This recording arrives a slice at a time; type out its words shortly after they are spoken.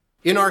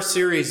In our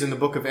series in the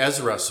book of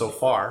Ezra so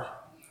far,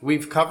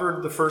 we've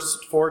covered the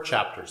first 4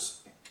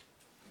 chapters.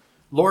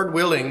 Lord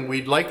willing,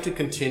 we'd like to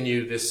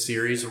continue this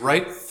series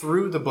right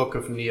through the book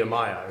of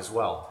Nehemiah as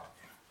well.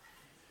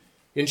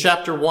 In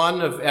chapter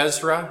 1 of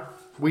Ezra,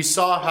 we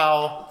saw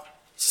how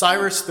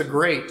Cyrus the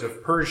Great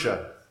of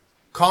Persia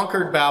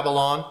conquered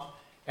Babylon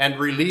and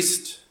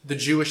released the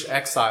Jewish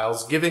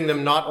exiles, giving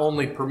them not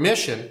only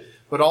permission,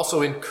 but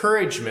also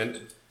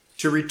encouragement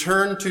to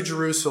return to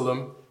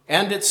Jerusalem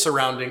and its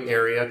surrounding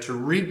area to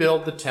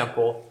rebuild the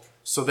temple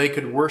so they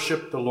could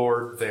worship the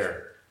Lord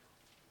there.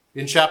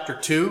 In chapter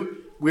 2,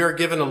 we are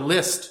given a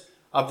list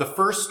of the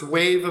first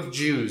wave of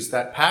Jews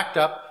that packed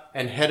up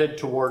and headed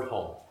toward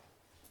home.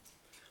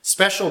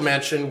 Special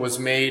mention was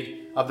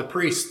made of the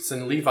priests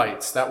and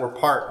Levites that were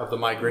part of the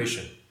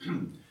migration.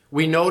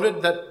 We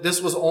noted that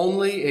this was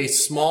only a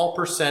small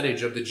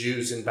percentage of the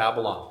Jews in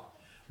Babylon.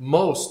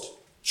 Most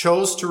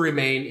chose to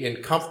remain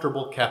in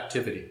comfortable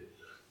captivity.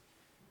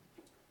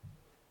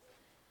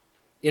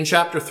 In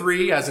chapter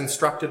 3, as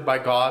instructed by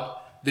God,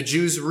 the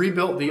Jews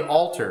rebuilt the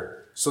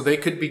altar so they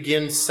could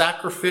begin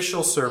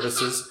sacrificial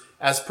services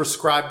as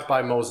prescribed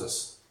by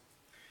Moses.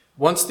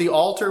 Once the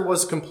altar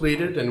was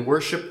completed and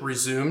worship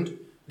resumed,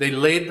 they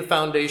laid the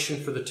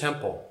foundation for the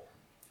temple.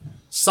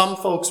 Some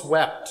folks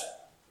wept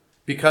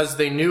because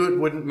they knew it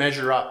wouldn't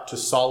measure up to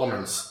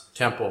Solomon's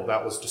temple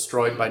that was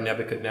destroyed by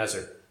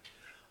Nebuchadnezzar.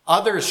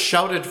 Others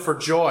shouted for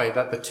joy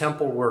that the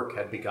temple work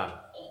had begun.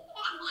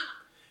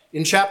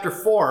 In chapter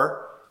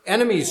 4,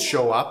 enemies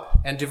show up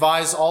and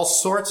devise all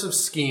sorts of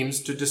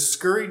schemes to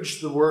discourage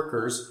the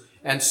workers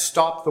and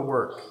stop the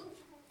work.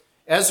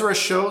 Ezra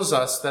shows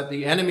us that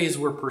the enemies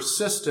were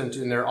persistent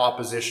in their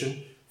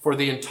opposition for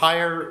the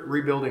entire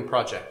rebuilding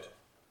project.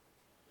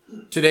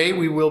 Today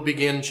we will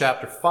begin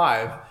chapter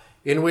 5,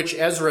 in which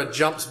Ezra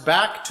jumps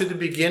back to the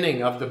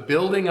beginning of the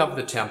building of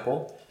the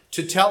temple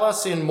to tell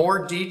us in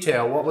more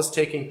detail what was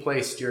taking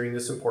place during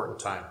this important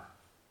time.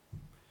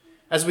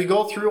 As we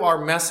go through our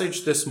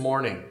message this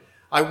morning,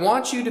 I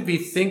want you to be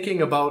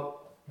thinking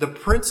about the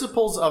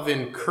principles of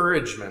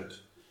encouragement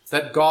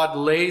that God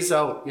lays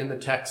out in the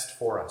text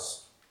for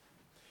us.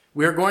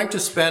 We are going to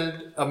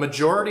spend a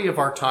majority of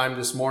our time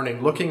this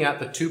morning looking at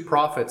the 2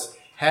 prophets,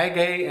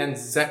 Haggai and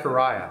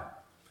Zechariah.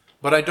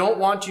 But I don't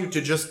want you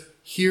to just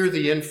hear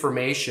the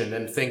information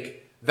and think,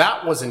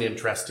 that was an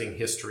interesting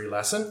history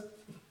lesson.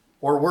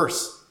 Or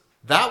worse,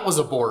 that was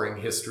a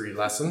boring history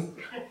lesson.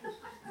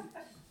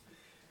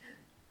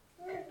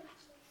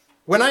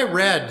 When I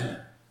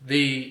read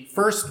the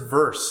first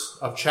verse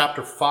of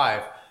chapter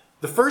 5,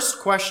 the first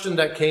question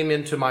that came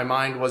into my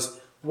mind was,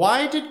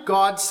 why did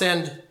God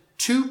send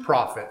 2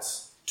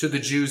 prophets to the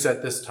Jews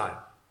at this time?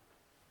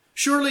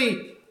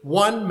 Surely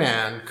one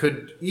man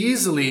could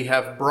easily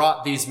have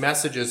brought these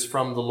messages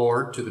from the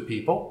Lord to the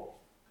people.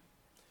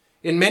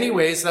 In many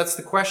ways, that's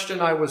the question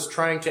I was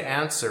trying to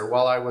answer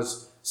while I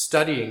was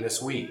studying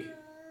this week.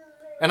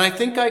 And I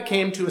think I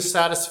came to a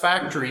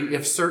satisfactory,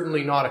 if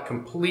certainly not a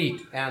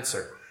complete,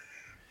 answer.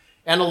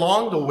 And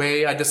along the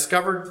way, I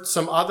discovered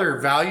some other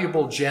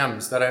valuable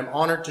gems that I'm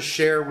honored to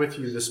share with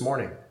you this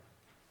morning.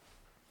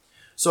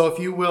 So if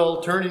you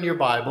will turn in your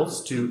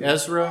Bibles to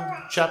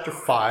Ezra chapter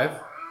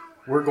 5,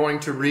 we're going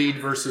to read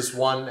verses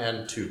 1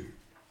 and 2.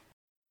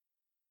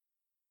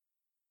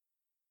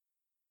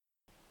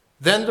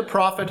 Then the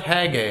prophet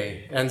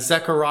Haggai and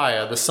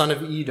Zechariah, the son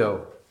of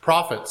Iddo,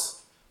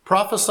 prophets,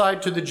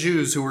 prophesied to the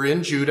Jews who were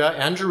in Judah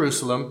and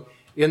Jerusalem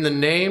in the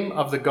name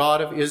of the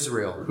God of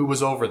Israel, who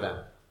was over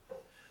them.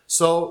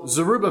 So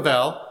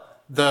Zerubbabel,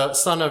 the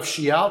son of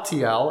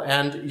Shealtiel,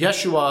 and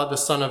Yeshua, the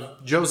son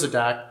of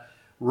Jozadak,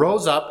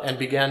 rose up and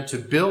began to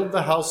build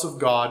the house of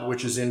God,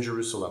 which is in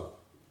Jerusalem.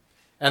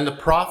 And the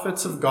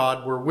prophets of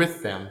God were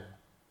with them,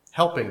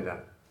 helping them.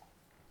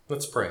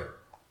 Let's pray.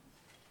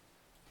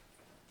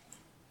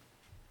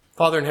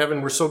 Father in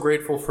heaven, we're so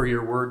grateful for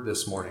your word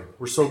this morning.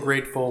 We're so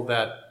grateful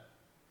that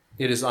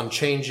it is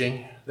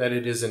unchanging, that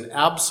it is an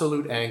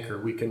absolute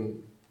anchor we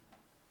can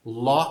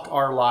lock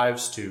our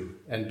lives to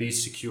and be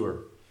secure.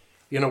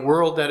 In a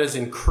world that is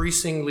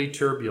increasingly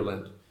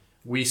turbulent,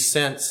 we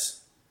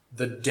sense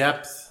the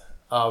depth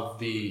of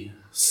the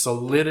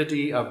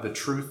solidity of the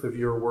truth of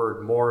your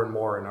word more and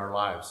more in our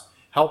lives.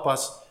 Help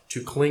us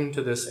to cling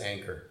to this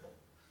anchor.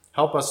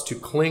 Help us to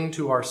cling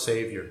to our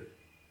Savior,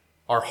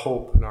 our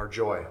hope and our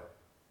joy.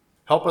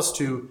 Help us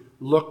to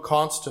look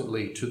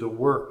constantly to the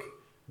work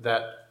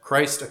that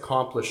Christ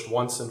accomplished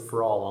once and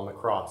for all on the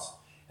cross,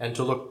 and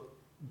to look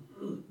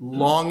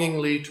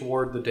longingly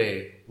toward the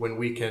day when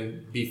we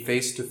can be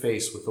face to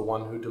face with the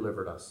one who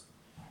delivered us.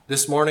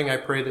 This morning, I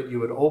pray that you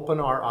would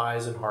open our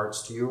eyes and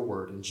hearts to your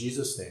word. In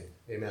Jesus' name,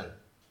 amen.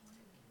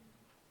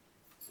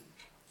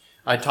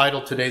 I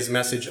titled today's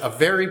message, A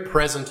Very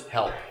Present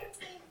Help.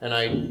 And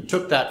I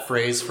took that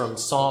phrase from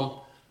Psalm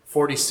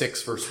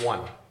 46, verse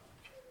 1.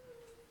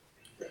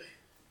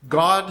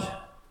 God,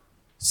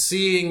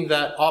 seeing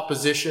that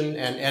opposition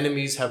and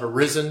enemies have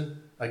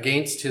arisen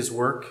against his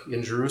work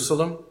in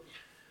Jerusalem,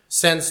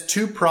 sends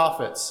 2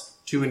 prophets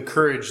to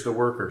encourage the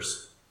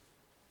workers.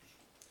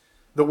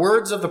 The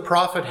words of the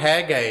prophet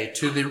Haggai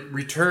to the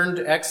returned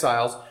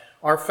exiles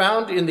are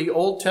found in the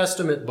Old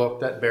Testament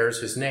book that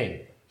bears his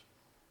name.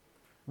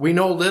 We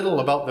know little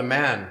about the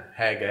man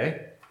Haggai,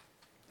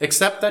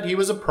 except that he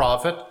was a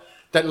prophet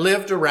that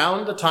lived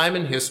around the time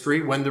in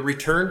history when the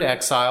returned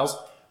exiles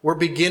were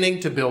beginning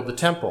to build the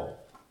temple.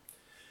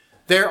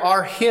 There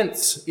are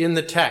hints in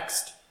the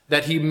text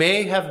that he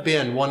may have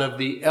been one of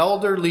the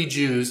elderly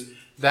Jews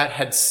that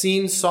had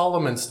seen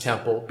Solomon's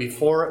temple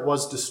before it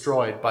was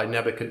destroyed by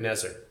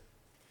Nebuchadnezzar.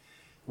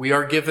 We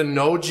are given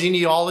no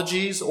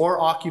genealogies or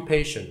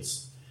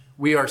occupations.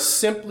 We are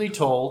simply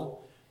told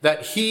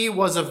that he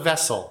was a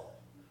vessel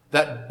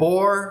that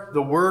bore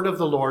the word of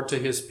the Lord to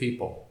his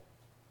people.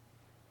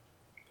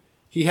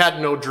 He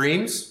had no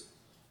dreams.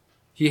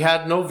 He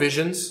had no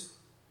visions.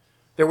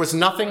 There was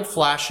nothing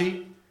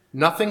flashy,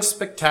 nothing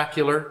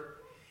spectacular.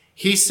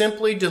 He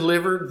simply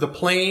delivered the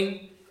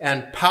plain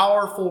and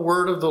powerful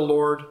word of the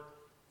Lord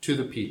to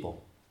the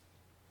people.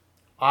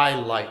 I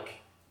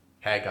like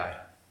Haggai.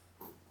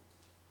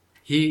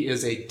 He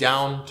is a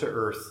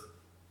down-to-earth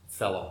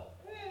fellow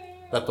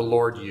that the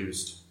Lord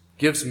used.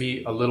 Gives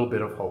me a little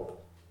bit of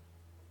hope.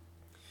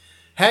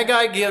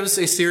 Haggai gives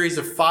a series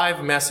of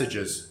 5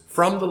 messages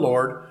from the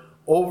Lord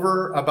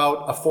over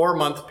about a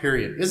 4-month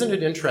period. Isn't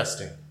it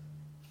interesting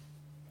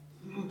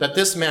that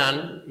this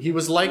man, he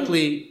was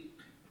likely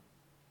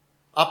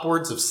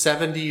upwards of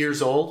 70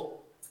 years old,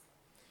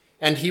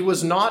 and he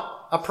was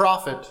not a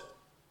prophet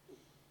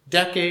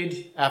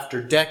decade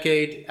after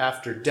decade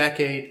after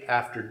decade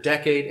after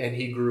decade, and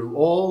he grew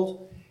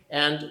old,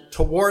 and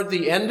toward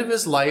the end of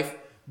his life,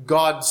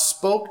 God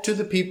spoke to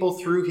the people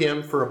through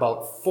him for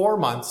about 4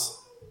 months,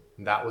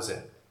 and that was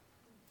it.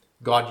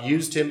 God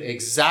used him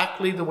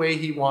exactly the way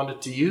he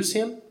wanted to use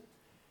him,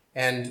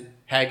 and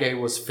Haggai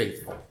was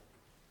faithful.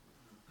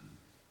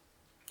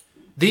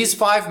 These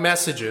 5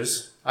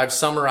 messages I've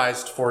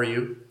summarized for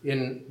you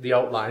in the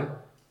outline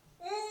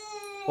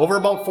over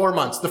about 4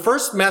 months. The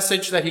first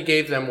message that he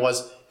gave them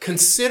was,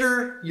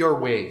 consider your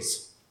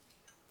ways.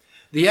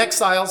 The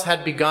exiles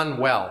had begun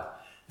well.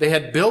 They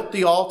had built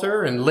the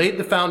altar and laid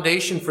the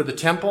foundation for the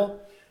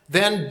temple.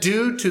 Then,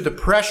 due to the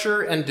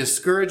pressure and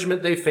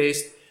discouragement they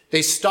faced,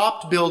 they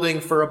stopped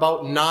building for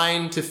about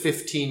 9 to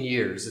 15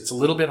 years. It's a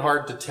little bit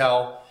hard to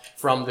tell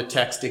from the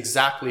text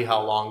exactly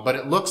how long, but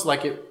it looks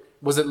like it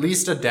was at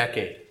least a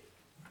decade.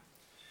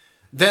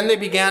 Then they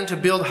began to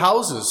build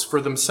houses for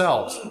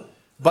themselves,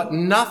 but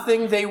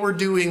nothing they were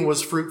doing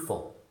was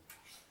fruitful.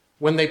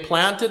 When they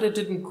planted, it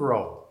didn't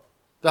grow.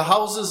 The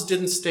houses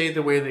didn't stay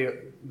the way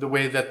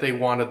that they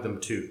wanted them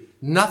to.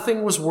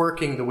 Nothing was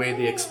working the way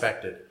they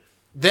expected.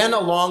 Then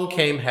along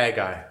came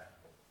Haggai.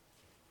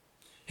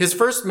 His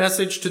first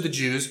message to the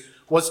Jews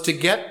was to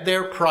get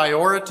their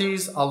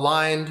priorities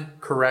aligned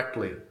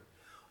correctly.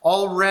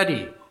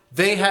 Already,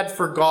 they had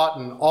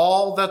forgotten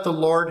all that the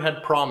Lord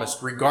had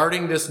promised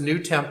regarding this new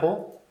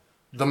temple,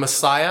 the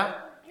Messiah,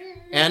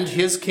 and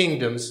his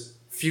kingdom's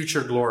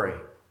future glory.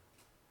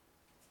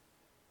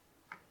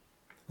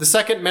 The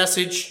second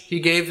message he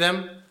gave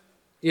them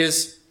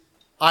is,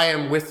 I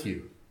am with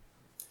you.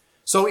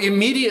 So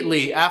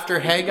immediately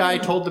after Haggai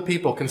told the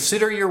people,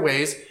 consider your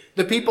ways,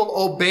 the people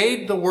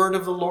obeyed the word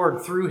of the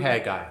Lord through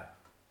Haggai.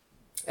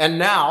 And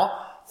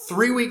now,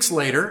 3 weeks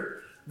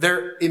later,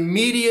 their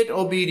immediate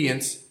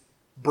obedience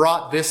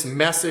brought this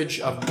message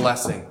of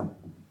blessing.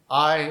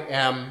 I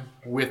am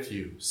with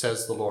you,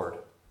 says the Lord.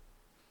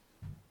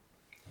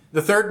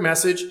 The third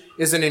message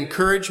is an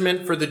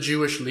encouragement for the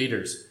Jewish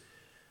leaders.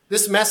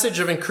 This message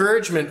of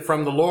encouragement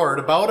from the Lord,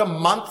 about a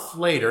month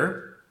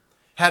later,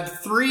 had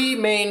 3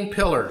 main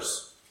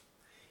pillars.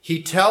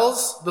 He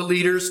tells the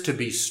leaders to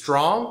be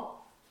strong,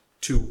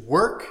 to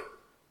work,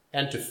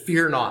 and to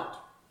fear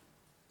not.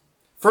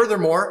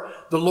 Furthermore,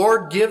 the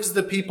Lord gives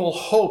the people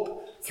hope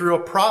through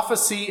a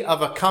prophecy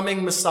of a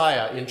coming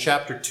Messiah in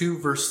chapter 2,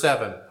 verse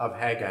 7 of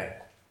Haggai.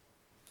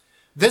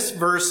 This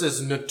verse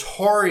is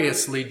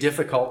notoriously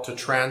difficult to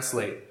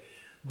translate,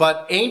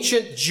 but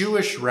ancient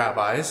Jewish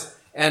rabbis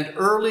and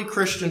early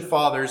Christian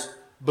fathers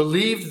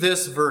believed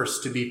this verse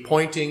to be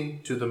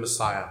pointing to the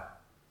Messiah.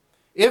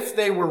 If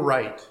they were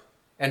right,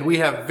 and we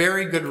have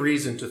very good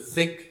reason to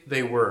think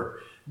they were,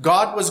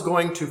 God was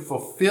going to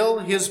fulfill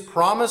his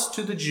promise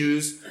to the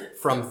Jews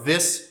from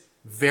this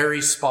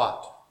very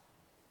spot.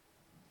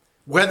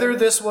 Whether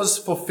this was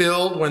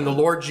fulfilled when the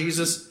Lord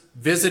Jesus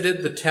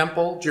visited the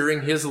temple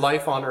during his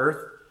life on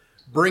earth,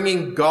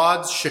 bringing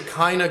God's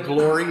Shekinah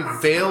glory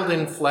veiled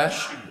in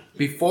flesh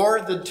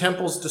before the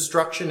temple's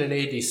destruction in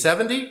AD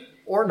 70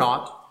 or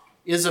not,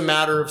 is a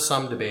matter of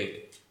some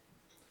debate.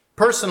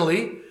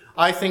 Personally,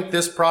 I think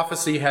this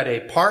prophecy had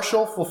a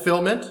partial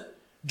fulfillment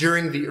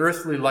during the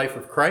earthly life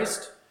of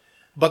Christ,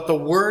 but the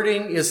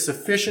wording is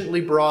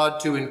sufficiently broad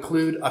to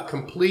include a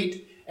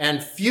complete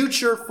and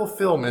future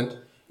fulfillment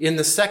in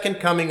the second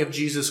coming of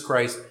Jesus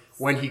Christ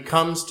when he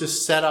comes to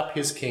set up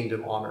his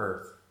kingdom on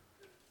earth.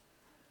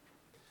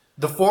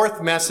 The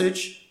fourth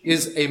message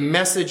is a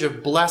message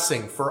of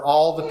blessing for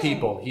all the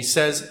people. He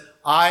says,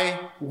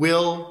 I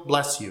will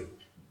bless you.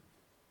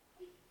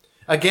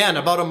 Again,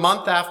 about a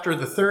month after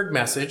the third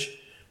message,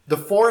 the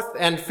fourth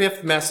and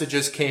fifth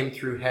messages came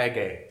through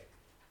Haggai.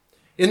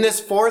 In this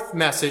fourth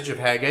message of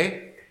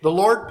Haggai, the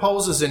Lord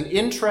poses an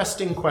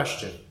interesting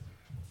question.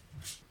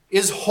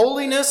 Is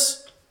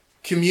holiness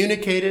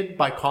communicated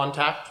by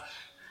contact?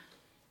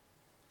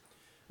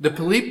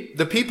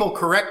 The people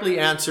correctly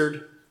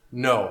answered,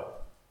 no.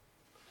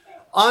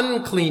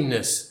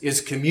 Uncleanness is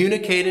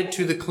communicated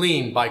to the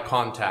clean by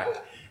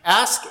contact.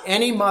 Ask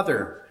any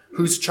mother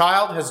whose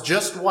child has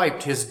just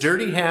wiped his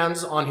dirty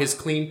hands on his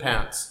clean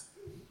pants.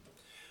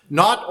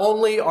 Not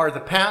only are the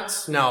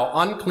pants now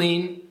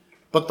unclean,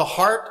 but the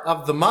heart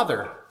of the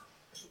mother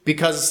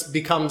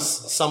becomes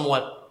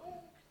somewhat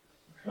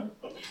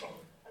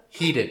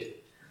heated.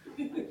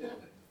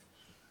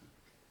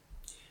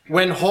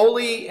 When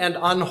holy and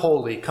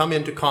unholy come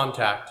into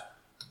contact,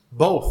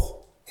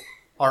 both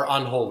are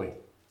unholy.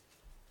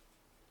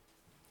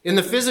 In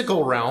the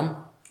physical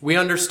realm, we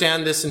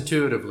understand this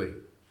intuitively.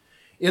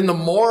 In the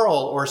moral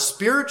or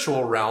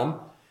spiritual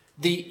realm,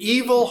 the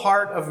evil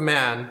heart of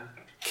man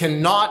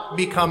cannot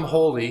become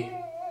holy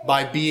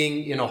by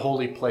being in a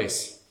holy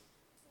place.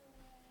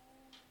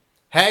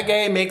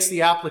 Haggai makes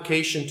the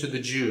application to the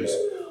Jews.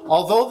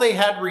 Although they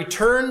had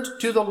returned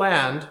to the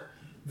land,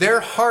 their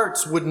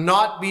hearts would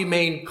not be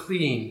made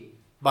clean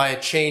by a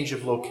change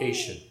of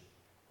location.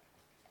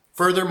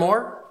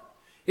 Furthermore,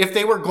 if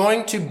they were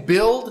going to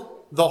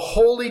build the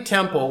holy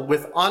temple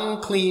with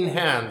unclean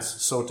hands,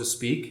 so to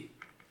speak,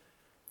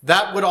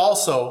 that would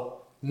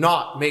also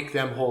not make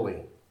them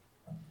holy.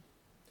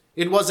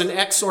 It was an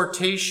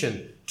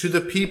exhortation to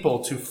the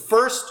people to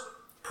first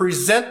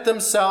present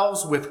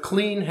themselves with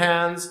clean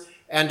hands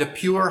and a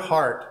pure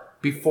heart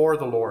before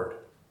the Lord.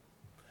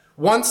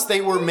 Once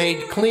they were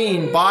made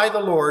clean by the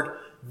Lord,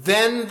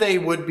 then they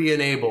would be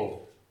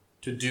enabled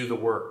to do the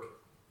work.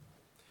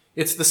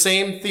 It's the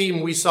same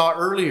theme we saw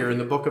earlier in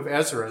the book of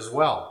Ezra as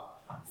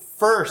well.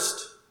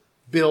 First,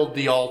 build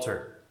the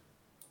altar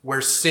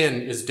where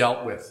sin is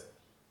dealt with.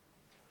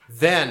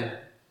 Then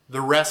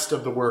the rest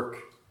of the work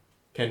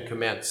can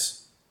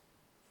commence.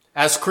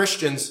 As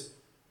Christians,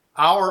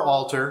 our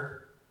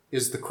altar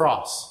is the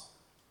cross.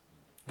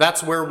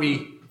 That's where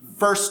we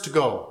first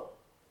go.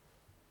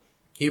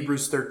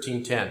 Hebrews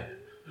 13:10.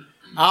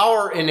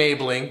 Our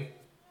enabling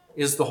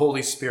is the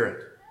Holy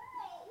Spirit.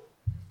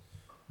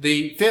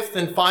 The fifth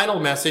and final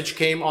message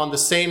came on the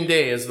same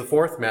day as the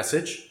fourth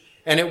message,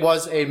 and it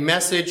was a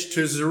message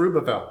to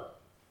Zerubbabel.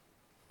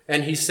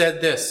 And he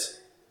said this,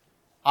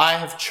 I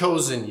have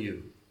chosen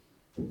you.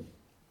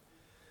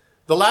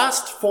 The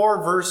last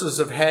 4 verses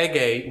of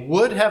Haggai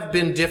would have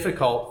been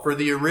difficult for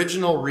the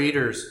original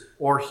readers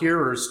or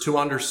hearers to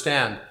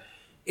understand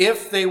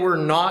if they were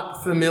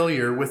not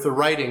familiar with the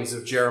writings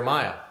of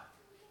Jeremiah.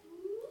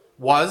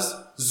 Was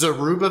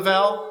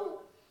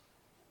Zerubbabel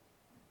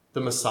the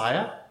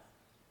Messiah?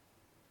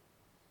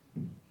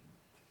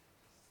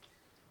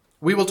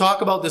 We will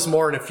talk about this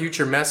more in a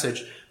future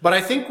message, but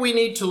I think we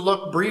need to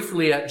look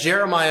briefly at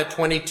Jeremiah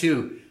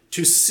 22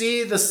 to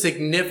see the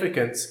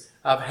significance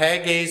of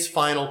Haggai's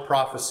final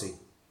prophecy.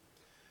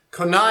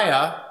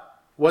 Coniah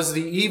was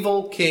the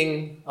evil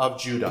king of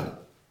Judah,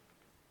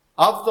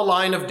 of the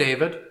line of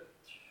David,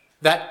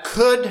 that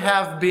could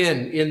have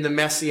been in the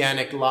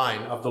messianic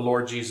line of the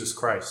Lord Jesus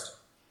Christ.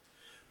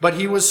 But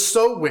he was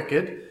so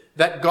wicked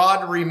that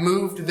God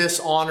removed this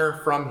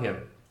honor from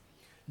him.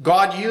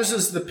 God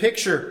uses the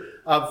picture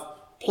of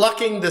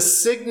plucking the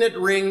signet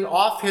ring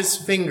off his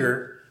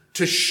finger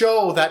to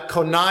show that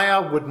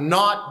Coniah would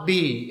not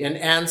be an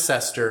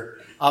ancestor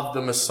of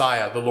the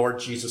Messiah, the Lord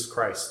Jesus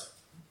Christ.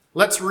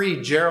 Let's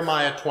read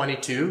Jeremiah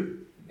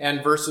 22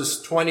 and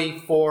verses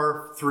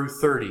 24 through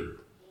 30.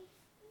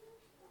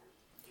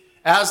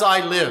 As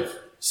I live,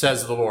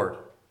 says the Lord,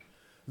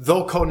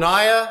 though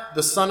Coniah,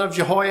 the son of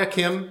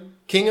Jehoiakim,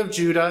 king of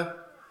Judah,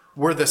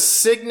 were the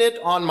signet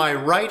on my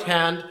right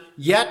hand,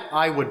 yet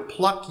I would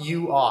pluck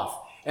you off.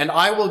 And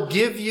I will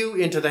give you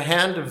into the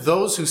hand of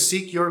those who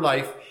seek your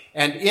life,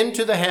 and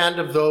into the hand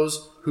of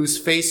those whose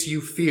face you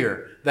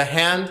fear, the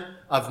hand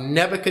of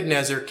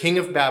Nebuchadnezzar, king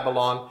of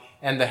Babylon,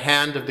 and the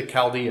hand of the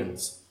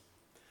Chaldeans.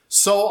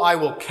 So I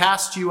will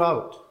cast you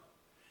out,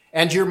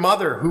 and your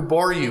mother who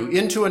bore you,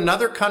 into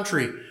another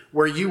country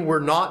where you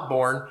were not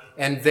born,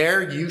 and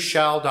there you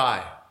shall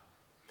die.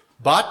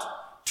 But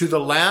to the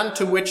land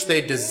to which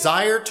they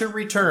desire to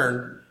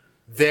return,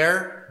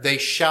 there they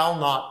shall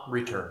not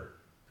return.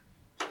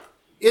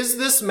 Is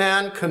this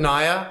man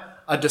Coniah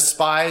a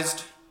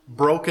despised,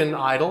 broken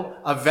idol,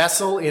 a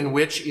vessel in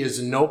which is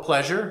no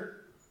pleasure?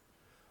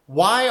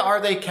 Why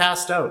are they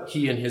cast out,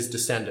 he and his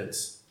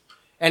descendants,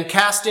 and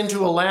cast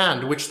into a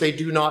land which they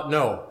do not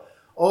know?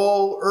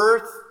 O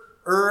earth,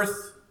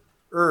 earth,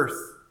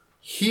 earth,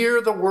 hear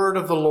the word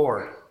of the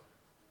Lord.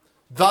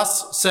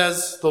 Thus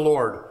says the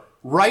Lord,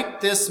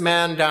 write this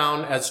man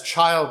down as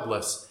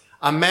childless,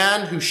 a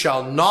man who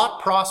shall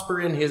not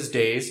prosper in his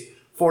days,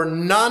 for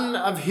none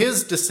of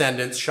his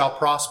descendants shall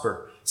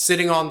prosper,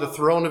 sitting on the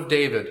throne of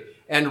David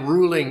and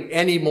ruling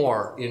any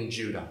more in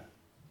Judah.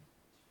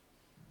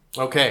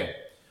 Okay,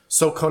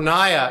 So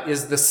Coniah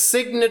is the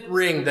signet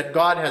ring that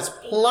God has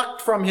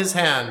plucked from his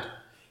hand.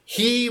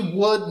 He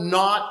would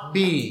not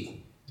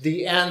be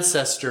the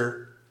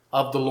ancestor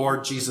of the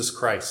Lord Jesus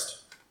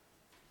Christ.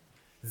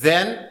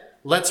 Then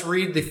let's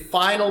read the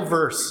final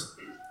verse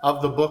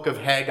of the book of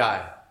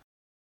Haggai.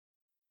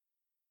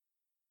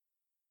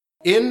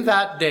 In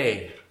that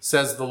day,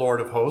 says the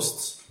Lord of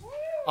hosts,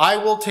 I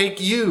will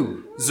take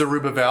you,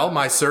 Zerubbabel,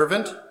 my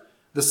servant,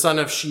 the son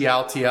of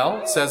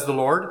Shealtiel, says the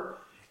Lord,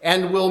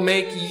 and will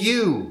make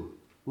you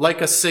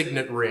like a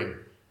signet ring,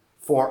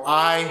 for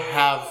I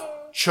have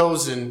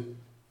chosen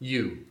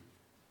you,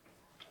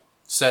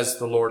 says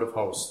the Lord of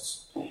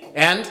hosts.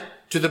 And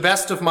to the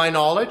best of my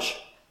knowledge,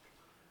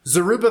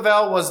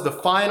 Zerubbabel was the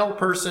final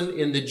person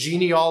in the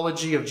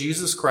genealogy of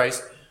Jesus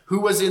Christ who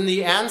was in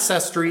the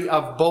ancestry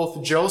of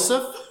both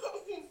Joseph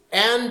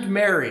and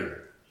Mary,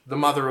 the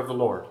mother of the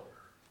Lord.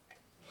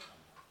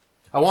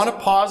 I want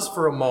to pause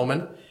for a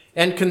moment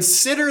and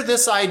consider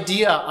this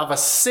idea of a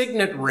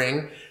signet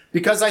ring,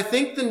 because I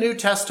think the New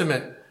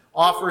Testament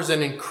offers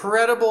an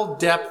incredible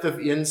depth of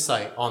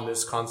insight on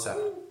this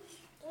concept.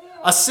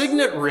 A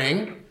signet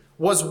ring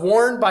was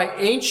worn by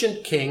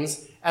ancient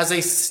kings as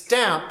a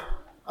stamp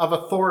of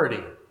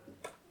authority.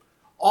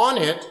 On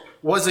it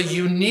was a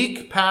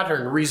unique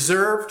pattern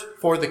reserved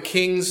for the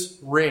king's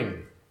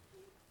ring.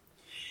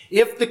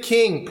 If the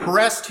king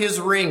pressed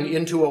his ring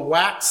into a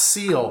wax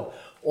seal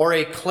or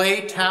a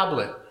clay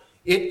tablet,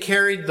 it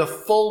carried the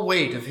full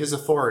weight of his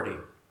authority.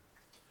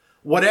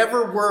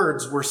 Whatever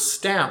words were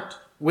stamped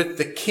with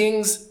the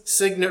king's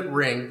signet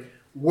ring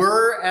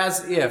were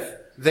as if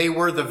they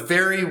were the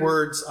very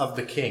words of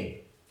the king.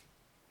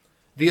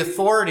 The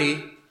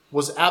authority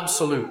was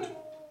absolute.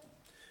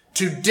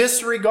 To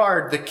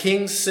disregard the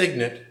king's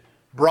signet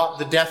brought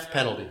the death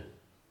penalty.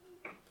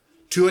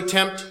 To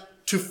attempt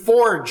to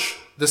forge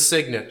the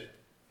signet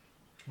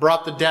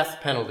brought the death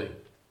penalty.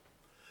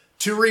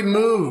 To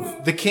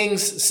remove the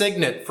king's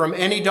signet from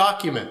any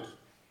document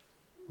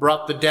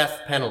brought the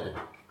death penalty.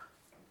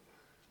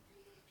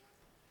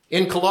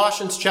 In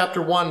Colossians chapter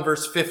 1,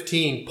 verse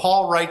 15,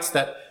 Paul writes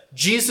that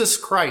Jesus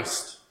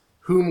Christ,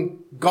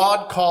 whom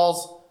God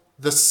calls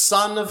the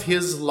Son of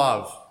his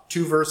love,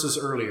 2 verses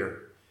earlier,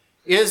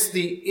 is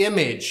the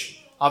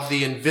image of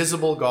the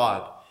invisible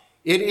God.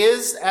 It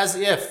is as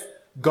if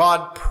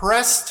God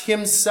pressed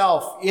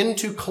himself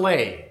into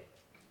clay.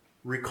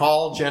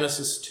 Recall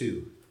Genesis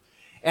 2.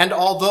 And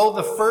although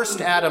the first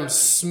Adam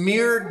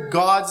smeared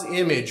God's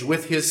image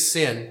with his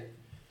sin,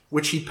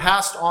 which he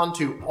passed on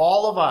to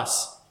all of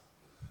us,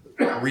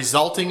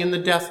 resulting in the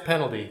death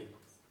penalty,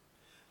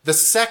 the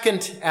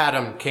second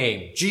Adam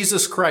came,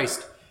 Jesus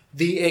Christ,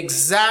 the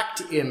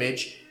exact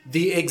image,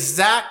 the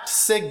exact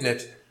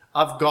signet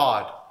of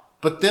God,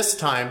 but this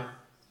time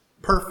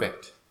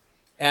perfect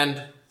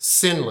and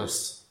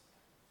sinless,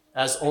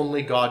 as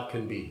only God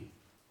can be.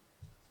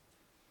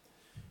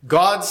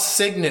 God's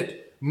signet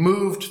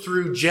moved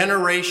through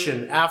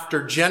generation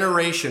after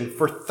generation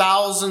for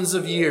thousands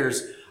of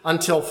years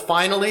until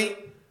finally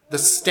the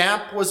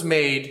stamp was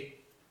made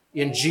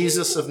in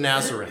Jesus of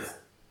Nazareth,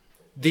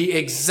 the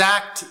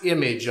exact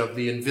image of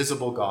the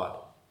invisible God.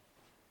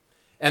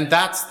 And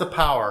that's the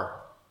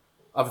power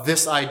of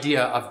this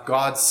idea of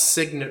God's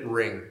signet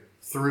ring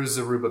through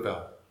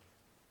Zerubbabel.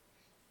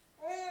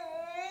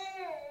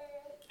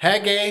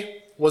 Haggai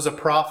was a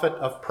prophet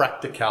of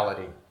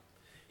practicality.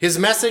 His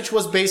message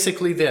was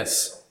basically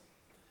this: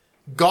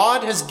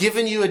 God has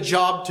given you a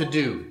job to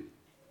do.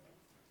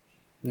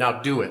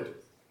 Now do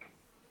it.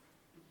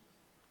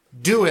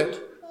 Do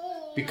it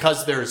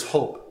because there is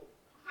hope.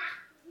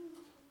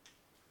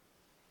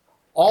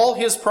 All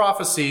his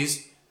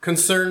prophecies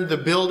concerned the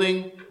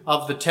building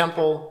of the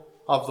temple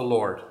of the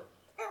Lord.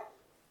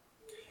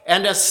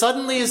 And as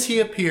suddenly as he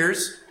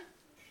appears,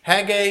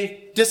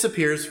 Haggai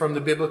disappears from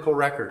the biblical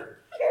record.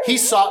 He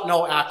sought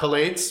no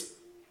accolades.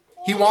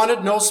 He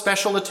wanted no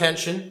special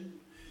attention.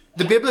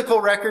 The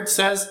biblical record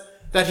says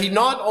that he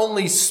not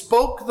only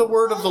spoke the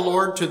word of the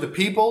Lord to the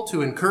people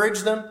to encourage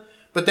them,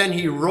 but then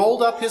he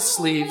rolled up his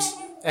sleeves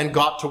and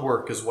got to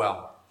work as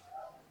well.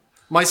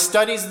 My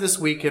studies this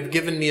week have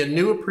given me a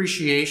new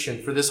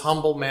appreciation for this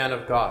humble man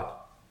of God.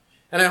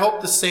 And I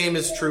hope the same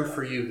is true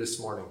for you this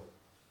morning.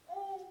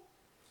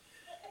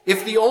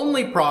 If the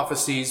only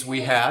prophecies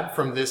we had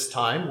from this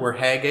time were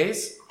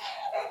Haggai's,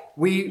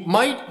 we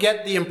might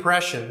get the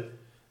impression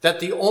that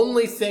the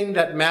only thing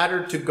that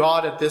mattered to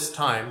God at this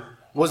time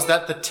was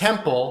that the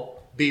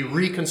temple be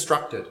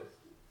reconstructed.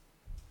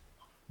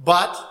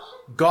 But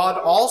God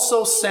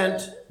also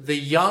sent the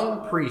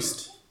young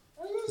priest,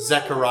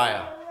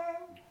 Zechariah.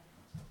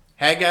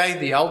 Haggai,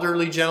 the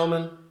elderly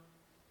gentleman,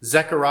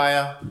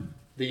 Zechariah,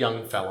 the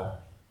young fellow,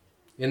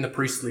 in the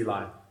priestly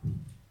line.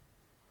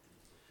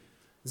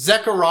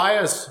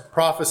 Zechariah's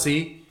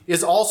prophecy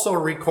is also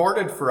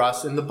recorded for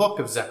us in the book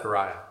of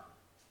Zechariah.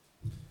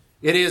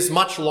 It is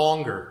much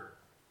longer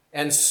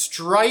and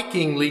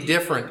strikingly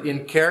different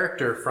in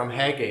character from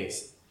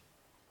Haggai's.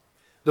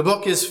 The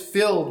book is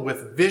filled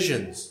with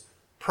visions,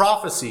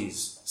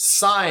 prophecies,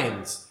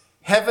 signs,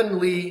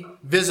 heavenly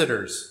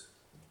visitors.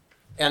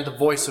 and the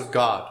voice of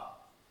God.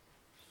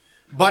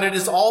 But it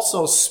is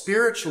also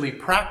spiritually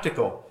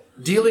practical,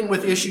 dealing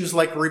with issues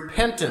like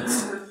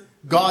repentance,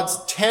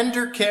 God's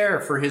tender care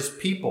for his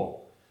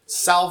people,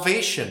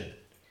 salvation,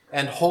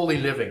 and holy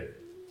living.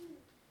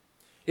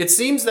 It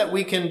seems that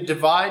we can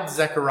divide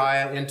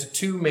Zechariah into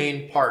two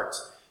main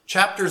parts.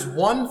 Chapters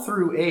 1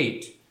 through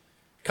 8,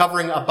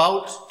 covering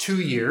about 2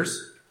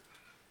 years,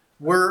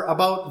 were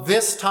about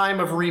this time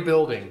of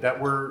rebuilding that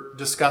we're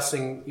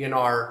discussing in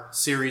our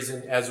series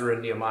in Ezra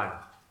and Nehemiah.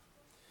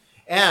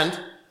 And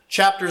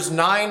chapters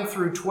 9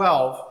 through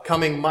 12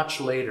 coming much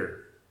later.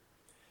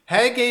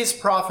 Haggai's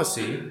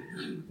prophecy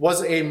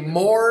was a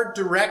more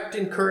direct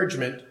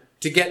encouragement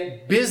to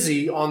get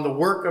busy on the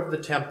work of the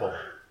temple.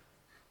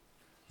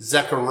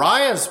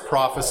 Zechariah's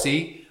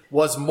prophecy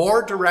was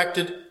more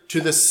directed to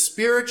the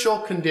spiritual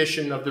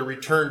condition of the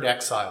returned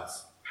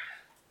exiles.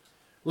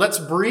 Let's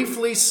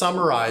briefly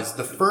summarize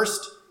the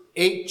first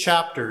 8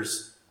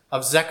 chapters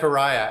of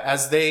Zechariah,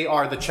 as they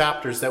are the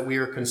chapters that we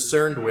are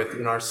concerned with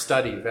in our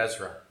study of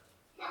Ezra.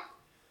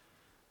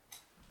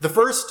 The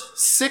first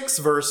 6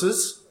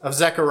 verses of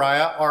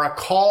Zechariah are a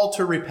call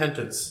to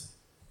repentance.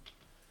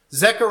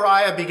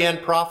 Zechariah began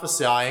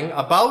prophesying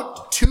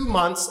about 2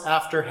 months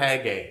after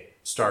Haggai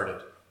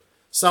started,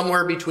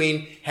 somewhere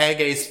between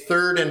Haggai's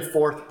 3rd and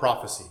 4th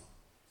prophecy.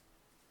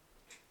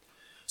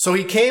 So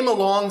he came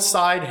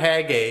alongside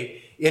Haggai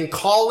in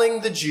calling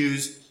the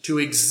Jews to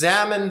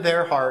examine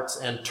their hearts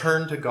and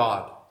turn to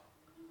God.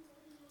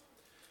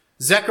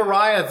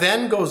 Zechariah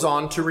then goes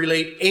on to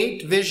relate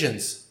 8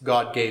 visions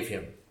God gave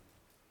him.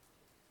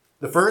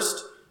 The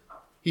first,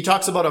 he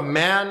talks about a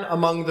man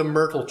among the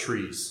myrtle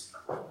trees.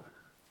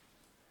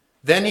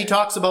 Then he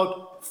talks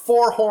about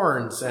 4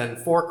 horns and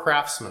 4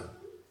 craftsmen.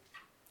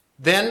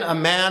 Then a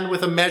man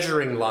with a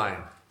measuring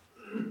line.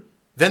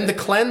 Then the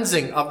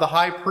cleansing of the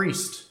high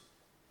priest.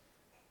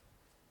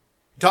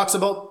 He talks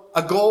about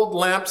a gold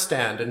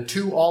lampstand and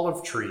 2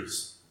 olive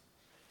trees.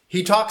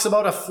 He talks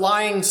about a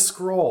flying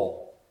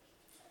scroll.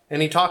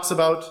 And he talks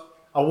about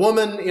a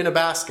woman in a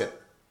basket.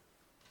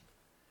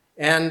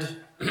 And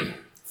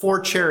 4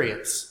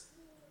 chariots.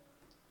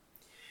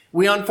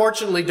 We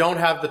unfortunately don't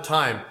have the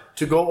time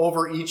to go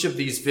over each of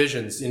these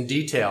visions in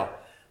detail,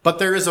 but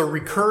there is a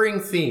recurring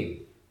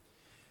theme.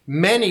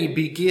 Many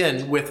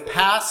begin with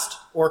past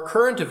or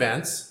current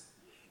events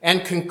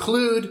and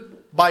conclude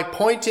by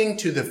pointing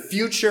to the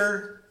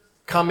future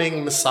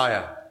coming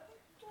Messiah.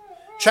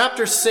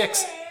 Chapter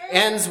 6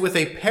 ends with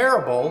a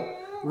parable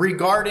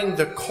regarding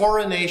the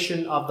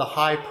coronation of the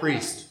high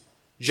priest,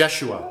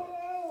 Jeshua,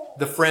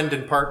 the friend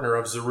and partner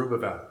of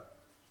Zerubbabel.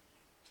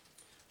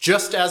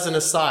 Just as an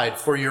aside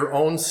for your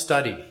own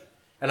study,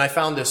 and I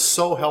found this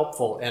so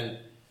helpful and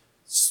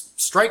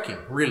striking,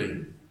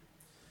 really.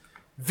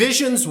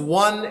 Visions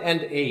 1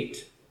 and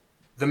 8,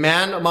 the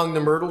man among the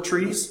myrtle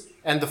trees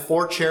and the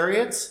 4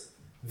 chariots,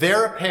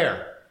 they're a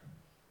pair.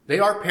 They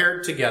are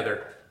paired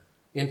together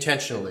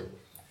intentionally.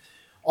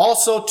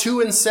 Also, 2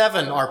 and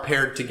 7 are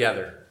paired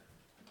together.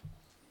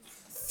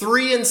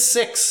 3 and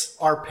 6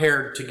 are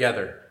paired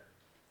together.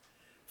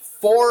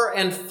 4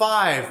 and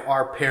 5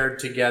 are paired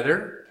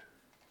together.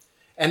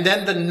 And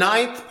then the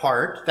 9th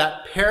part,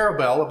 that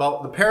parable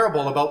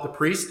about the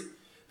priest,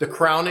 the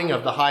crowning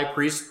of the high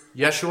priest,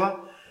 Yeshua,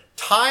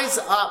 ties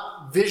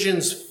up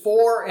visions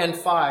 4 and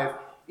 5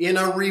 in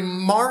a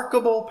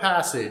remarkable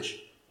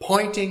passage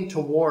pointing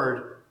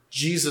toward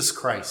Jesus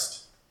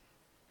Christ.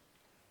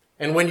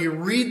 And when you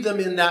read them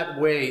in that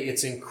way,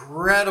 it's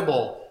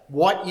incredible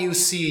what you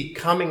see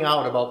coming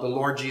out about the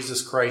Lord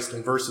Jesus Christ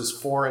in verses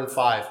 4 and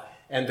 5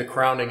 and the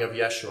crowning of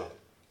Yeshua.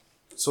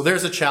 So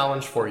there's a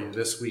challenge for you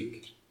this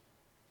week.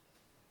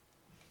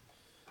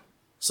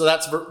 So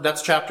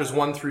that's chapters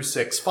 1 through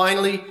 6.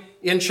 Finally,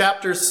 in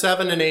chapters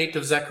 7 and 8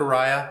 of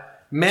Zechariah,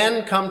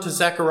 men come to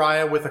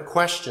Zechariah with a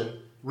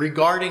question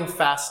regarding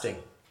fasting.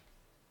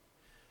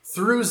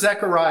 Through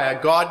Zechariah,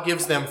 God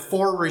gives them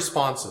 4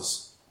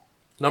 responses.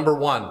 Number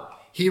 1,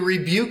 he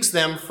rebukes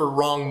them for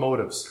wrong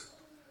motives.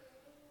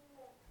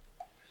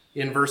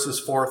 In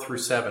verses 4 through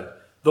 7,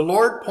 the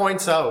Lord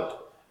points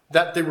out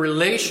that the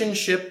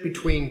relationship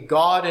between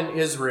God and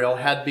Israel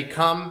had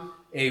become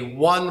a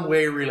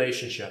one-way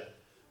relationship.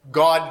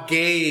 God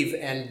gave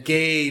and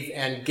gave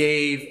and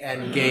gave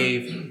and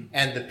gave,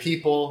 and the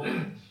people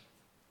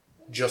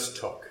just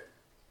took.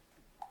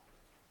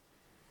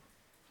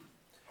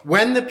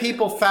 When the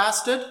people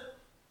fasted,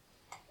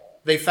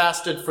 they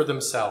fasted for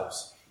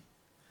themselves.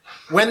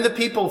 When the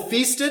people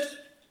feasted,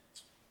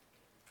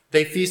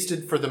 they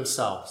feasted for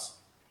themselves.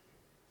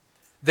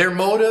 Their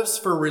motives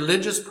for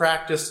religious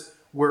practice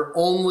were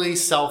only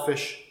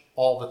selfish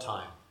all the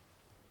time.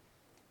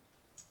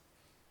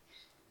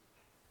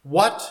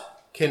 What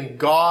can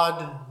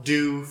God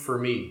do for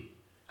me?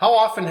 How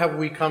often have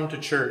we come to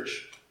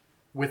church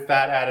with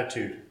that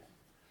attitude?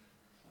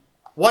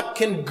 What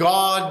can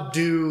God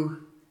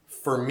do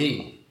for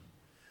me?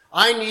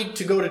 I need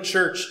to go to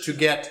church to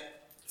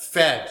get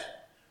fed.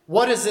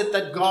 What is it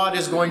that God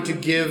is going to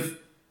give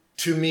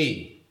to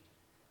me?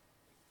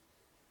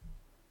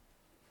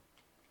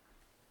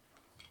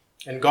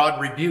 And God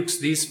rebukes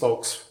these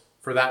folks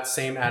for that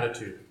same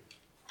attitude.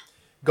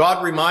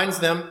 God reminds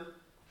them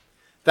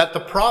that the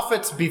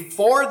prophets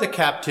before the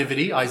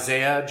captivity,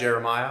 Isaiah,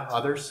 Jeremiah,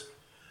 others,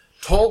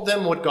 told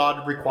them what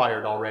God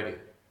required already.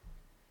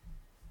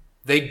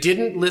 They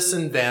didn't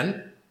listen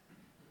then,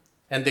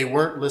 and they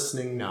weren't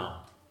listening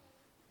now.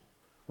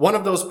 One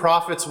of those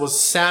prophets was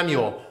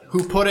Samuel,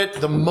 who put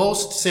it the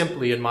most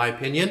simply, in my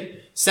opinion.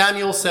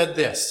 Samuel said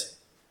this: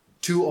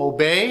 "To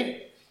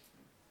obey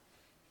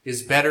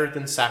is better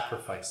than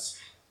sacrifice."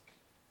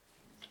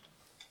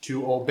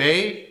 To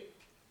obey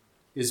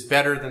is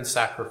better than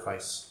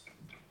sacrifice.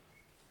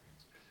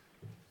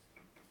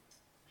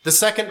 The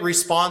second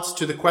response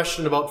to the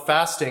question about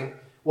fasting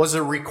was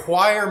a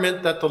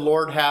requirement that the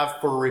Lord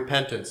have for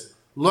repentance.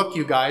 Look,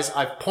 you guys,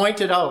 I've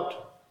pointed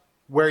out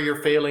where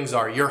your failings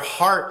are. Your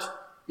heart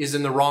is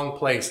in the wrong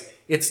place.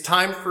 It's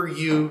time for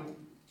you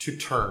to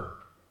turn.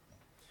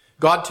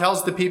 God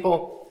tells the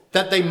people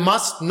that they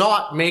must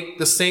not make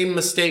the same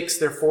mistakes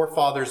their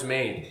forefathers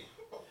made.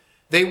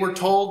 They were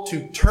told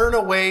to turn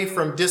away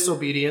from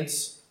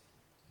disobedience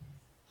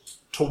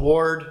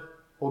toward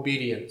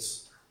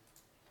obedience.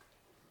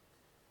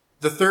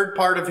 The third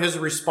part of his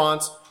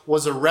response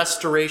was a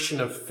restoration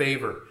of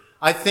favor.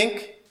 I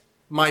think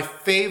my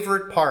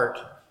favorite part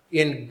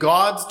in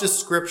God's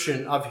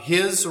description of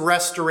his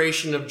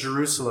restoration of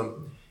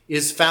Jerusalem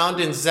is found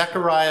in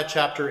Zechariah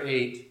chapter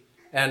 8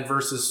 and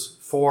verses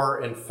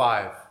 4 and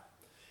 5.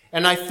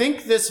 And I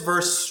think this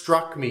verse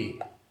struck me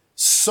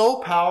so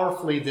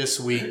powerfully this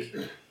week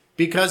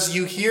because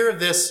you hear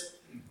this,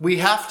 we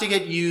have to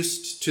get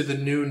used to the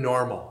new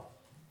normal.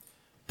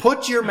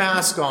 Put your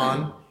mask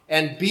on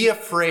and be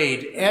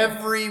afraid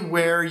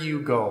everywhere you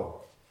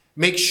go.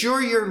 Make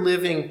sure you're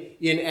living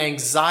in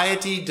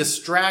anxiety,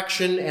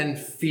 distraction, and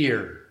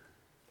fear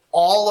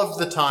all of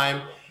the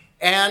time.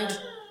 And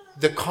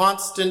the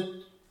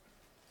constant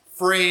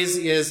phrase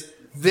is,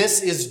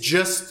 this is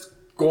just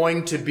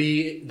going to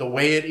be the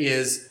way it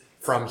is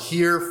from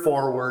here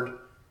forward.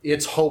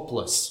 It's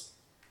hopeless.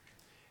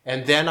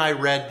 And then I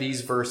read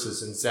these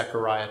verses in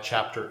Zechariah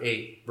chapter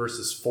 8,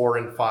 verses 4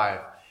 and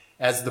 5.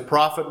 As the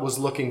prophet was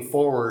looking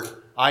forward,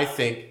 I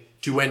think,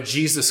 to when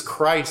Jesus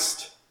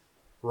Christ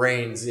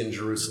reigns in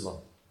Jerusalem.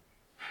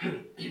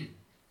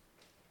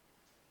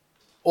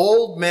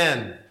 Old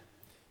men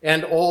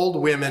and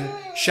old women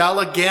shall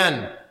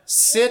again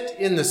sit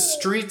in the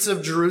streets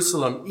of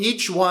Jerusalem,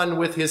 each one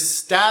with his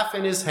staff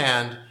in his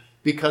hand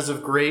because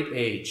of great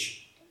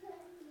age.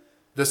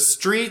 The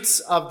streets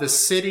of the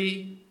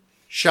city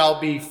shall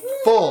be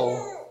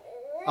full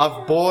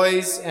of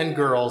boys and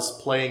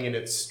girls playing in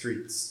its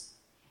streets.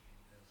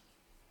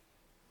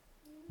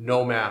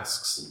 No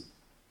masks.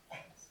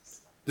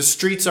 The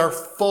streets are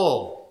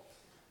full.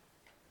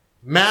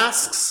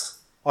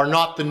 Masks are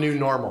not the new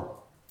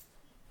normal.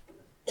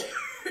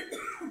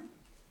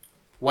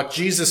 What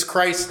Jesus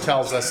Christ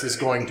tells us is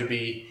going to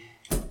be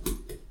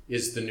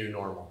is the new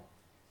normal.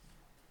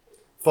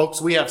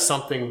 Folks, we have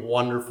something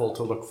wonderful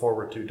to look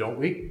forward to, don't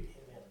we?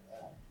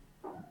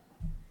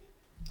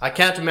 I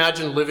can't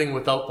imagine living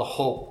without the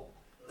hope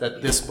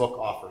that this book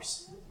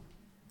offers.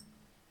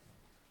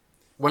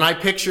 When I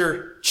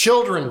picture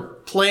children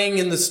playing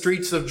in the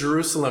streets of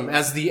Jerusalem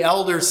as the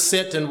elders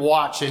sit and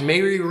watch and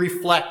maybe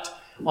reflect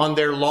on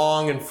their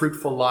long and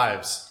fruitful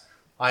lives,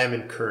 I am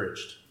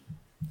encouraged.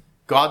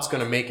 God's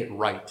going to make it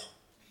right.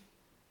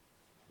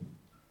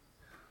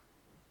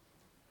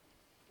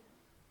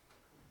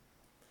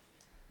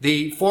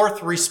 The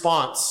fourth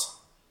response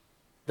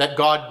that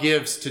God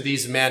gives to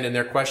these men in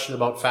their question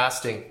about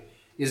fasting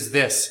is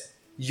this: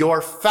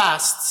 your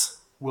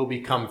fasts will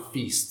become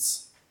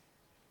feasts.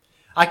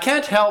 I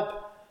can't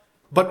help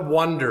but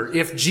wonder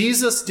if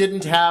Jesus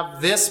didn't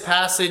have this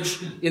passage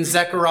in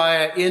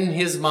Zechariah in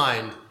his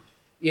mind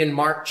in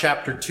Mark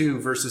chapter 2,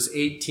 verses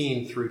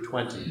 18 through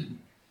 20.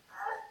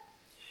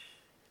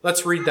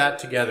 Let's read that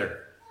together.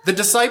 The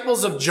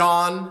disciples of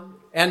John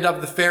and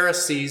of the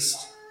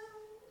Pharisees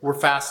were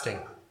fasting.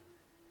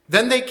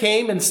 Then they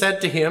came and said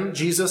to him,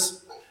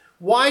 Jesus,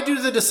 why do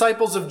the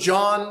disciples of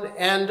John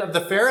and of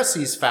the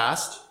Pharisees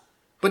fast,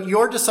 but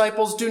your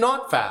disciples do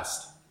not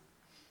fast?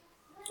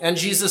 And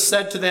Jesus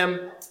said to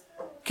them,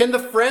 can the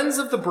friends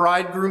of the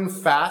bridegroom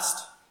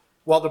fast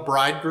while the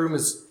bridegroom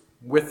is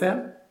with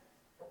them?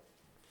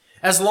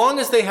 As long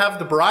as they have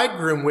the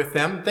bridegroom with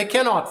them, they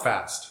cannot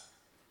fast.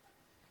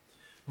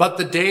 But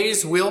the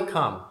days will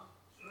come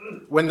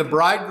when the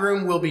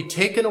bridegroom will be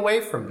taken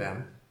away from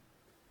them,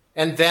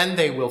 and then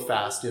they will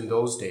fast in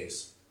those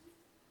days.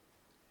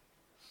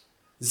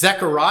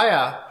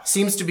 Zechariah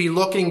seems to be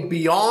looking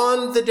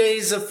beyond the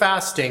days of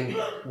fasting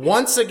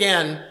once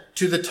again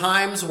to the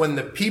times when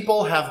the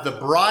people have the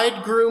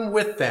bridegroom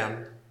with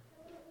them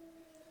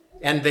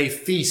and they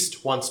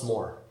feast once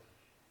more.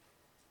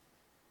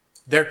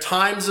 Their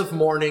times of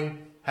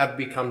mourning have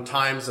become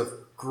times of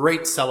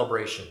great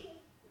celebration.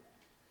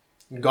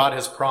 And God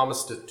has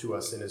promised it to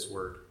us in his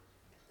word.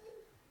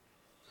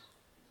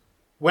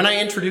 When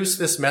I introduced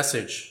this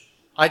message,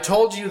 I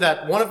told you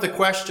that one of the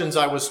questions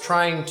I was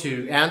trying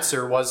to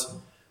answer was,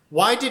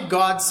 Why did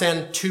God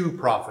send 2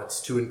 prophets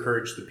to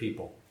encourage the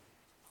people?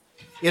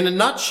 In a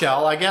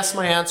nutshell, I guess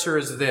my answer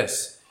is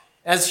this.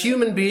 As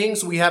human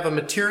beings, we have a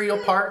material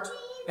part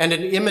and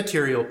an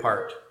immaterial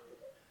part.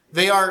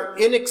 They are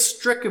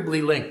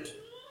inextricably linked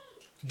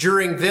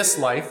during this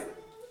life,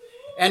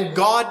 and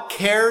God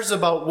cares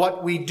about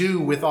what we do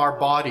with our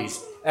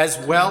bodies as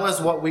well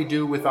as what we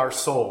do with our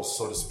souls,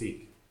 so to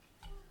speak.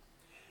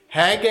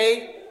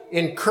 Haggai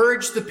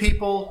encouraged the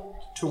people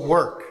to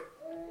work.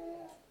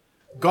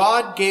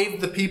 God gave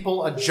the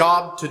people a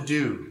job to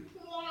do,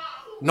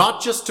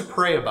 not just to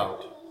pray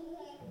about,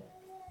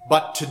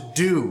 but to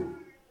do.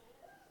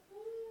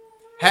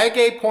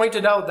 Haggai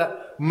pointed out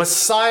that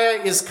Messiah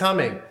is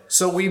coming,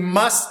 so we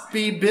must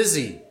be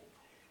busy,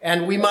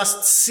 and we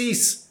must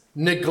cease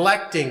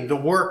neglecting the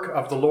work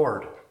of the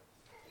Lord.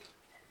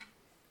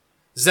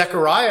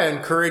 Zechariah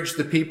encouraged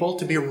the people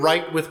to be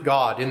right with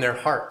God in their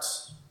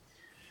hearts.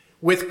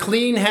 With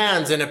clean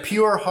hands and a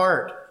pure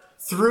heart,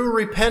 through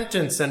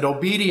repentance and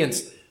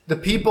obedience, the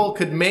people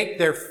could make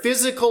their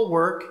physical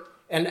work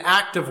an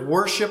act of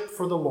worship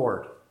for the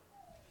Lord,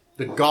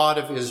 the God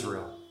of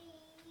Israel.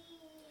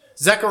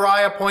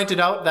 Zechariah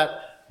pointed out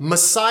that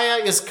Messiah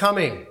is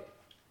coming,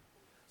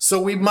 so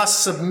we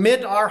must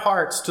submit our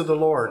hearts to the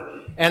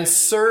Lord and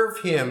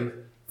serve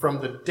him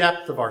from the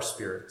depth of our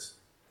spirits.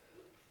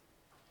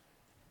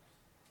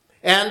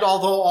 And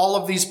although all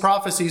of these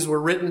prophecies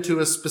were written to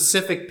a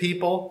specific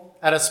people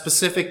at a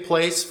specific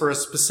place for a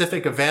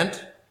specific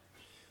event,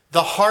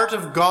 the heart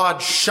of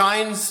God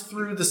shines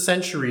through the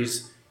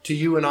centuries to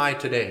you and I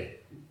today.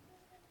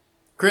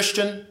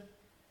 Christian,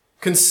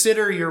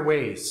 consider your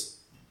ways.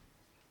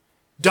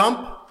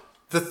 Dump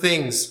the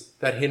things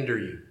that hinder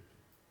you.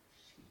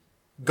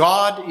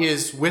 God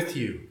is with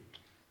you.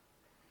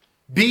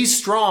 Be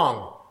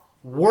strong.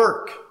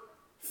 Work.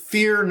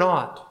 Fear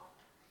not.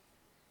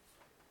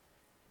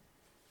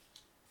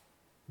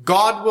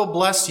 God will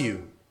bless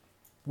you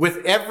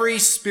with every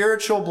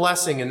spiritual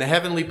blessing in the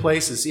heavenly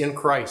places in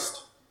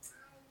Christ.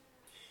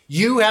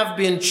 You have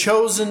been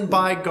chosen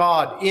by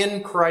God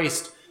in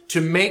Christ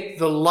to make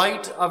the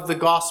light of the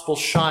gospel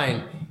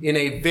shine in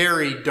a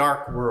very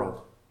dark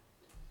world.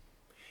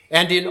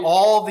 And in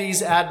all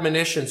these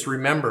admonitions,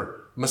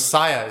 remember,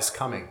 Messiah is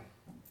coming.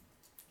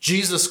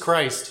 Jesus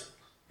Christ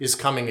is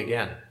coming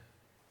again.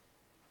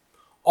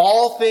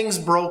 All things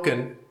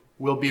broken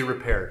will be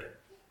repaired.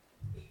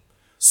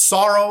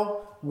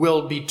 Sorrow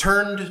will be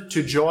turned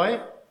to joy,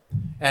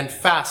 and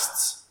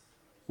fasts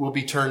will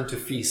be turned to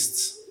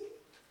feasts.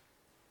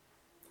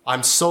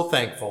 I'm so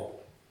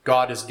thankful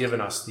God has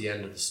given us the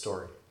end of the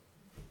story.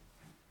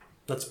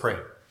 Let's pray.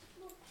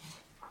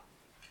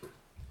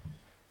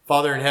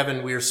 Father in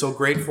heaven, we are so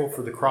grateful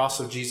for the cross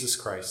of Jesus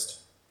Christ.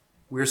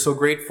 We are so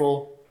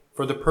grateful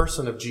for the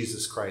person of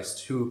Jesus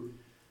Christ, who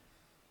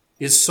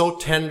is so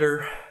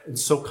tender and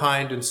so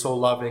kind and so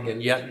loving,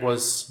 and yet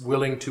was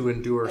willing to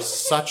endure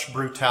such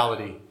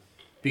brutality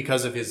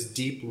because of his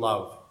deep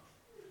love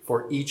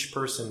for each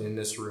person in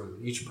this room,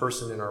 each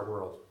person in our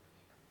world.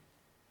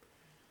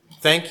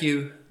 Thank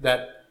you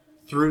that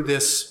through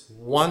this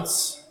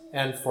once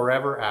and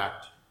forever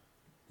act,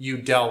 you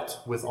dealt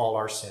with all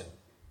our sin.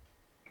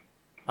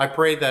 I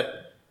pray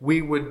that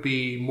we would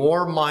be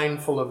more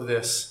mindful of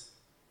this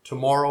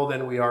tomorrow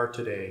than we are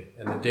today,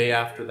 and the day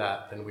after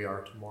that than we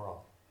are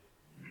tomorrow.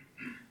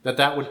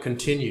 That would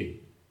continue,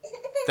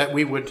 that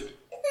we would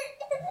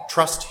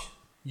trust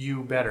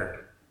you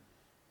better,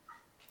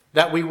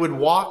 that we would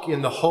walk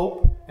in the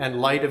hope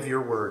and light of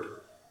your word.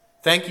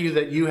 Thank you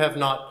that you have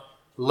not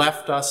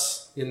left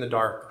us in the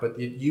dark, but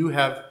you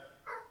have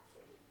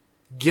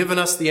given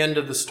us the end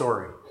of the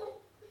story.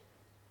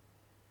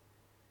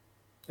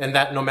 And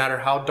that no matter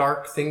how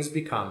dark things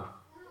become,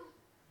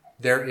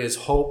 there is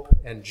hope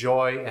and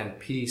joy and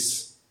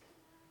peace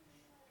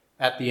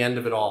at the end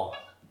of it all,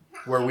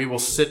 where we will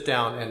sit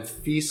down and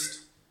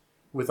feast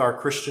with our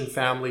Christian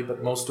family,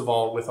 but most of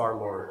all with our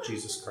Lord,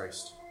 Jesus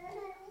Christ.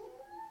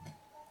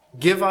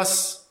 Give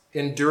us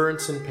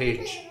endurance and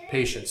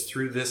patience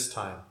through this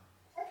time.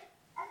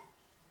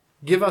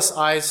 Give us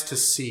eyes to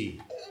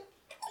see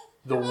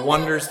the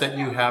wonders that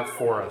you have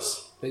for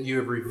us, that you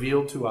have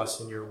revealed to us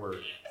in your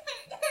word.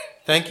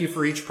 Thank you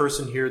for each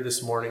person here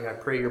this morning. I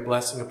pray your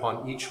blessing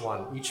upon each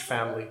one, each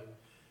family.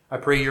 I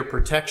pray your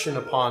protection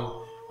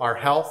upon our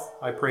health.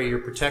 I pray your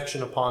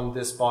protection upon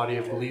this body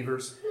of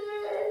believers.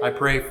 I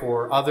pray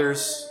for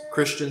others,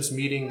 Christians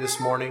meeting this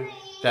morning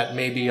that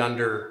may be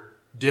under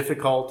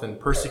difficult and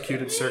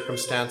persecuted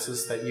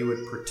circumstances, that you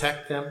would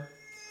protect them,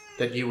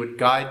 that you would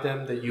guide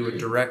them, that you would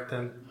direct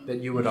them, that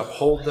you would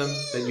uphold them,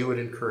 that you would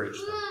encourage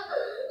them.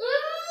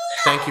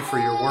 Thank you for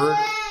your word.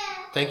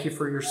 Thank you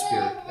for your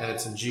spirit. And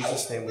it's in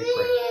Jesus' name we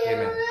pray.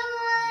 Amen.